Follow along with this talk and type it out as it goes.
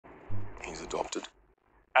adopted.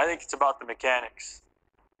 I think it's about the mechanics.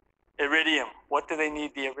 Iridium. What do they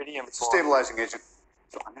need the iridium It's for? a stabilizing agent.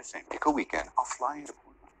 So I'm just saying, pick a weekend. I'll fly you to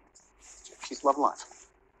Portland. She's love life.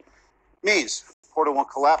 Means portal won't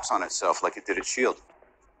collapse on itself like it did at S.H.I.E.L.D.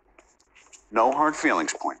 No hard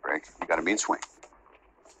feelings, Point Break. You got a mean swing.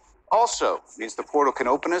 Also, means the portal can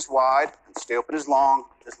open as wide and stay open as long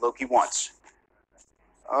as Loki wants.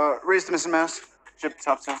 Raise the missing mouse. Ship the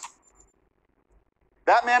top sounds.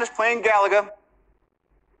 Batman is playing Galaga.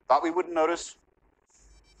 Thought we wouldn't notice,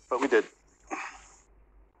 but we did.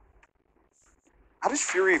 How does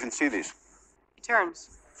Fury even see these? He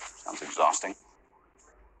turns. Sounds exhausting.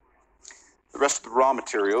 The rest of the raw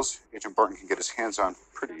materials, Agent Barton can get his hands on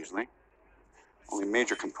pretty easily. Only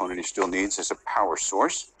major component he still needs is a power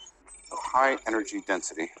source of high energy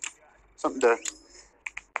density. Something to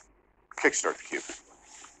kickstart the cube.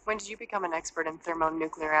 When did you become an expert in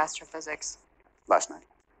thermonuclear astrophysics? Last night.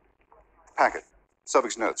 Packet.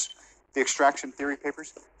 Selvig's notes. The extraction theory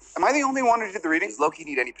papers. Am I the only one who did the reading? Does Loki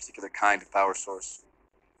need any particular kind of power source?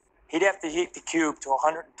 He'd have to heat the cube to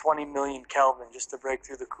 120 million Kelvin just to break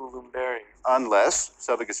through the Coulomb barrier. Unless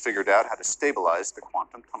Selvig has figured out how to stabilize the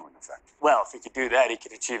quantum tunneling effect. Well, if he could do that, he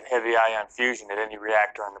could achieve heavy ion fusion at any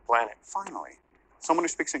reactor on the planet. Finally, someone who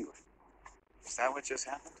speaks English. Is that what just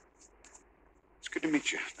happened? It's good to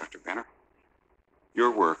meet you, Dr. Banner.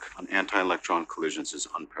 Your work on anti-electron collisions is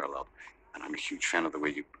unparalleled, and I'm a huge fan of the way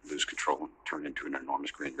you lose control and turn into an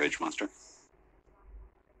enormous green rage monster.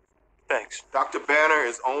 Thanks. Dr. Banner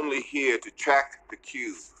is only here to track the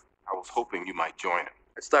cube. I was hoping you might join him.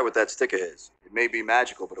 Let's start with that stick of his. It may be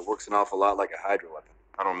magical, but it works an awful lot like a Hydra weapon.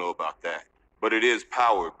 I don't know about that, but it is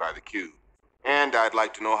powered by the cube. And I'd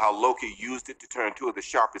like to know how Loki used it to turn two of the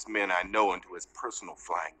sharpest men I know into his personal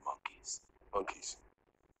flying monkeys. Monkeys.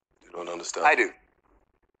 You don't understand. I do.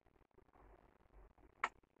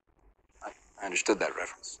 I understood that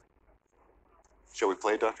reference. Shall we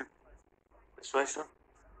play, Doctor? This way, sir?